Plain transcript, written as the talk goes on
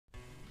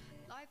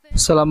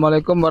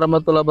Assalamualaikum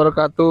warahmatullahi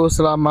wabarakatuh.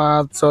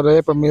 Selamat sore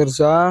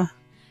pemirsa.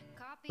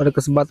 Pada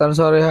kesempatan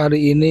sore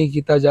hari ini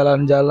kita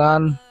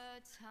jalan-jalan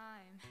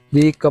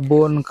di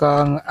kebun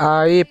Kang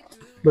Aib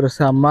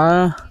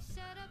bersama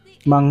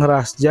Mang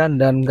Rasjan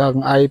dan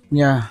Kang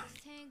Aibnya.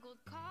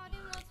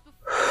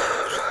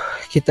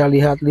 Kita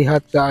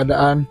lihat-lihat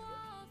keadaan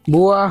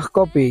buah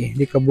kopi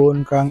di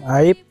kebun Kang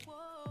Aib.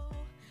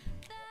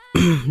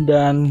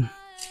 Dan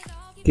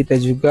kita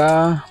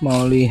juga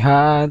mau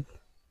lihat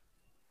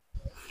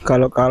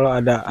kalau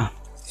ada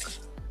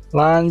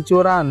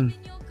lancuran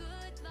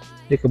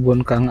di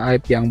kebun Kang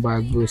Aib yang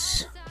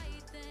bagus.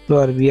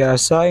 Luar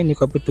biasa, ini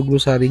kopi Tugu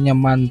Sarinya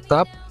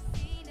mantap.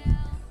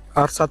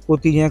 Arsat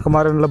putihnya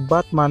kemarin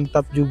lebat,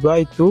 mantap juga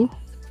itu.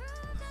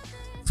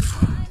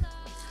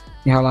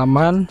 Ini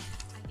halaman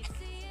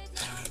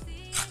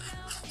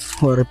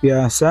luar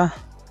biasa,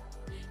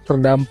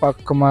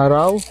 terdampak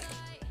kemarau.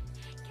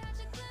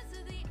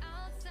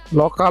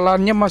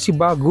 Lokalannya masih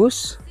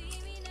bagus.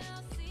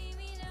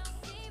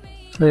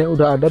 Saya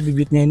udah ada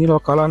bibitnya, ini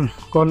lokalan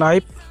klon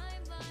Aib.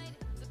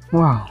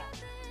 Wow,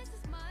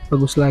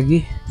 bagus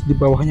lagi. Di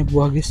bawahnya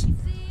buah guys,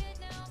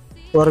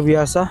 luar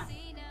biasa.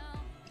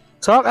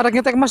 Sok, ada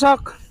ngetek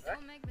masuk.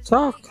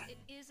 Sok.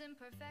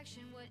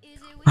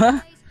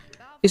 Hah?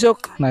 Isuk.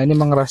 Nah ini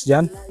Mang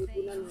Rasjan.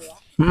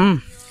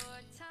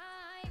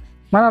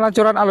 Mana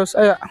lancuran alus?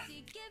 Ayo.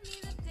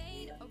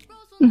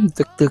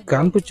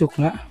 Tek-tekan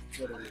pucuknya.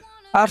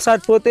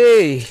 Arsat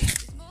putih.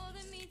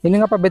 Ini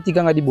ngapa B3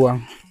 nggak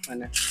dibuang?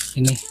 Mana?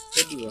 Ini.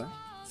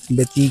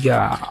 B3.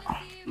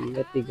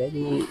 B3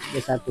 cuma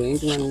B1 ini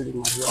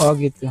cuma 5. Oh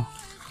gitu.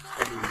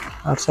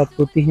 Arsat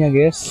putihnya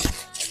guys,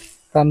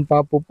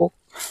 tanpa pupuk.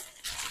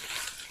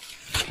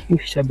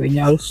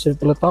 Cabenya halus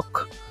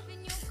terpeletok.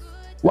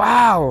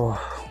 Wow,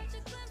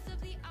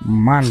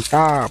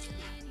 mantap.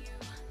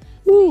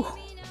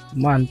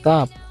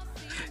 Mantap.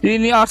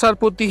 Ini arsat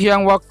putih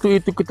yang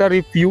waktu itu kita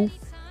review,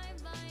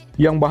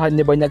 yang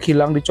bahannya banyak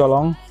hilang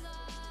dicolong.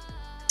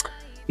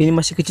 Ini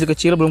masih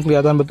kecil-kecil, belum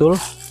kelihatan betul.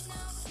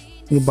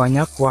 Ini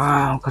banyak.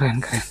 Wow,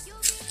 keren.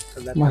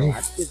 Masih.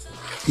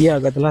 Iya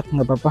agak telat,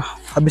 nggak apa-apa.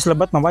 Habis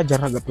lebat mah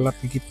wajar agak telat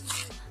dikit.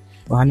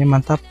 Bahannya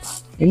mantap.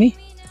 Ini?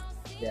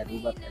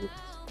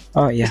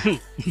 Oh iya.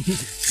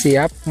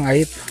 Siap,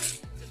 Aib.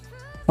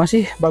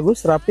 Masih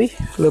bagus, rapi,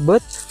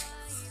 lebat.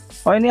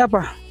 Oh ini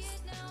apa?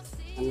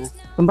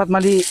 Tempat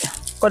mandi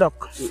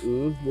kodok.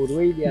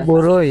 Buruy dia.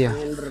 Buruy ya.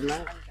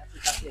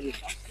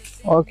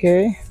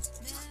 Oke.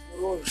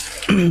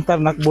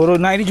 Ternak buruy.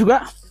 Nah ini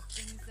juga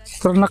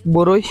ternak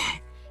buruy.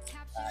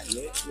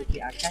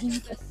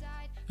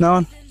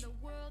 Naon?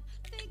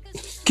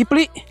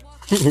 Kipli.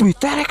 Wih,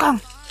 tere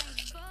Kang.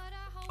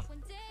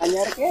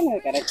 Anyar kene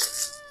karek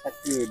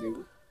sakieu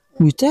deui.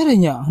 Wih,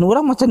 terenya. Nu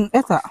urang macam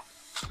eta.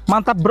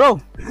 Mantap, Bro.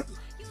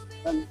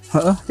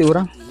 Heeh, ti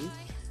urang.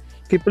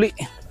 Kipli.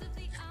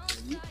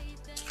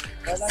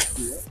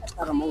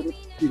 Cara mau urut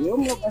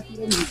film mau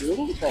kasih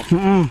hidung gitu.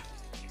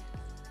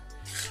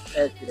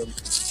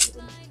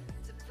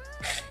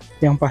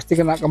 Yang pasti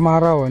kena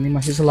kemarau. Ini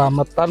masih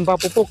selamat tanpa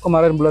pupuk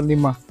kemarin bulan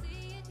 5.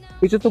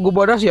 Itu tuh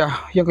bodas ya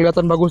yang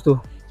kelihatan bagus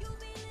tuh.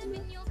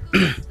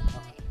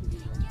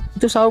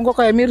 Itu saung kok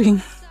kayak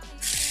miring.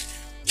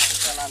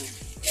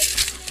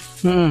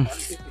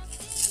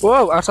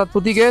 Wow, arsat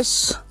putih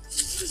guys.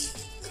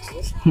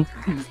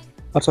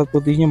 Arsat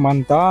putihnya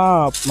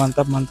mantap.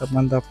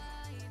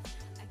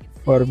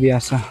 Luar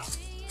biasa.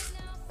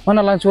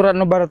 Mana lancuran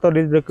nobar atau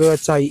di dekat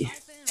cai?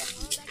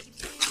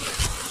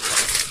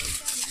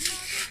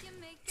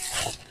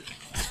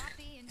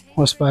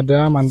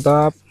 Waspada,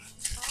 mantap.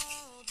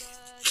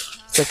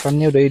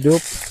 Cekannya udah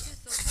hidup.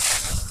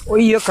 Oh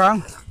iya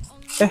Kang.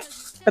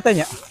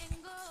 Katanya.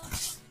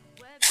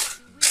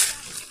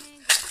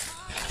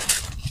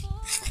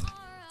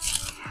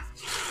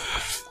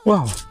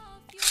 Wow.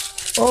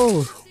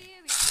 Oh.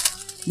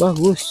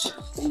 Bagus.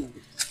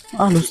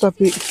 Halus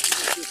tapi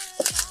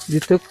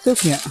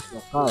ditek-teknya.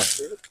 Lokal.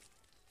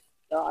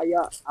 Ya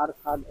aya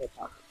arkan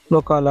eta.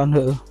 Lokalan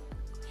heuh.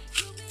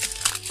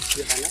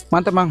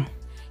 Mantap Mang.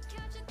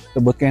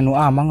 Tebut kayak nu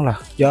amang lah,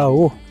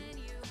 jauh.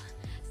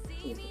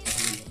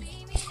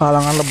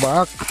 Kalangan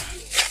Lebak.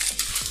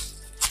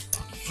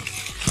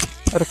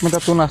 Rek minta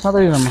tunasna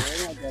tadi nama.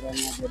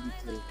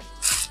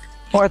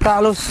 Oh eta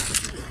halus.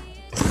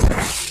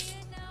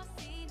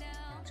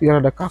 Sigar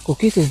ada kaku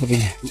gitu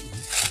sepertinya.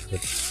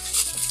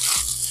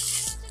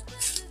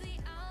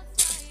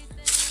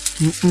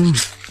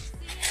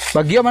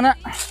 Bagio mana?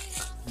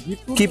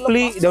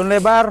 Kipli daun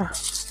lebar.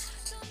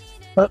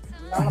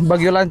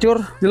 Bagio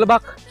lancur di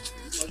Lebak.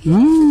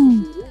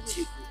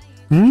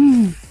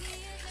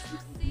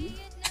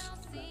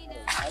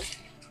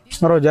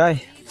 Ngerojai.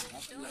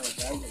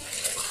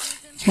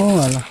 Oh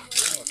alah.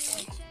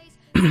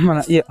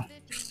 Mana iya.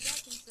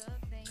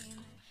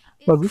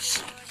 Bagus.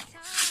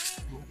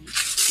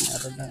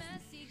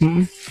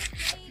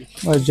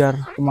 Wajar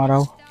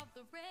kemarau.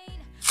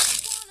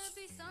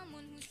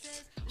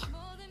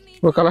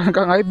 Bakalan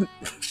Kang Aib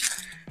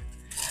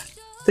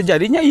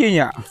terjadinya iya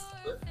nya.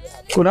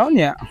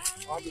 Kunaonnya?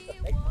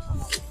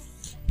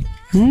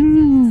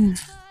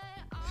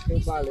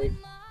 Balik.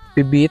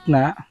 Bibit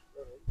nak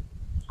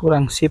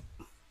kurang sip.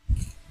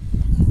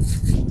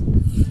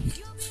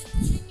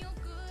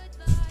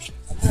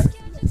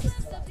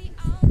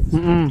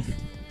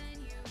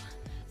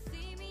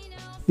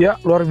 Ya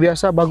luar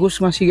biasa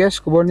bagus masih guys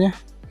kebunnya,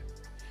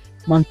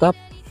 mantap.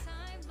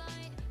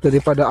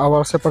 Daripada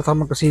awal saya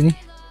pertama kesini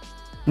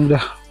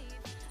udah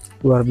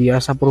luar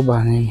biasa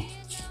perubahannya ini.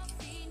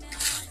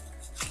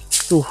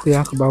 Tuh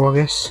ya ke bawah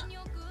guys,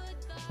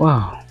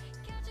 wow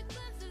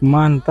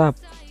mantap.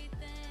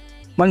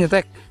 Mal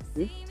nyetek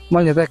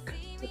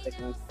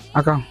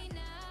akang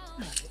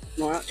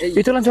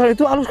itu lancar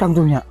itu alus kang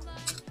tuhnya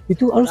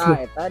itu alus loh.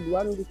 Eta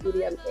dua nu di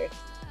kirian teh.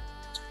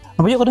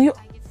 Sampai yuk kadang yuk.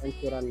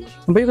 Hancuran.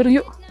 Sampai yuk kadang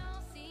yuk.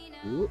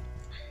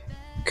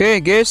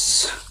 Oke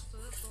guys,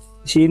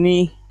 di sini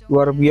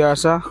luar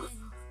biasa,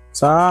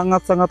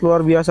 sangat-sangat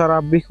luar biasa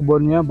rapi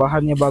kebunnya,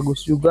 bahannya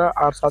bagus juga,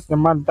 arsatnya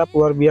mantap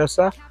luar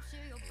biasa.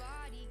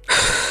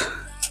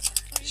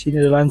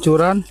 Sini ada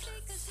lancuran.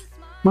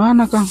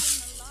 Mana Kang?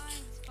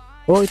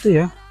 Oh itu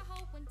ya,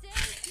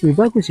 lebih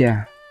bagus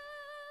ya.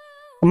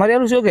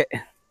 Kemarin halus oke.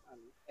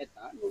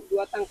 Eta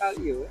dua tangkal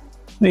ieu.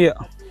 Iya.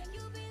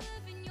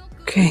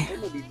 Oke.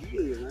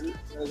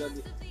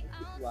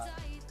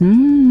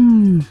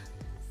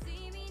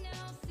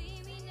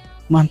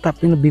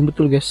 Mantap, ini lebih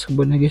betul guys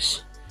kebunnya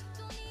guys.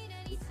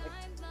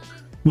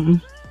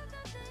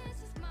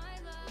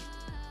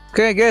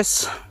 Oke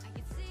guys,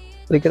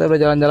 tadi kita udah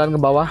jalan-jalan ke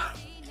bawah,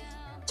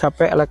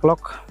 capek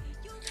leklok,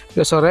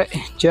 udah sore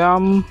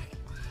jam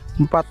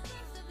 4.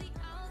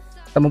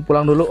 Kita mau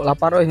pulang dulu,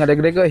 lapar nggak ada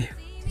gede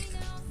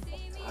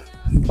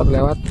 4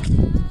 lewat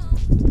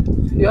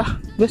ya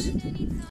guys.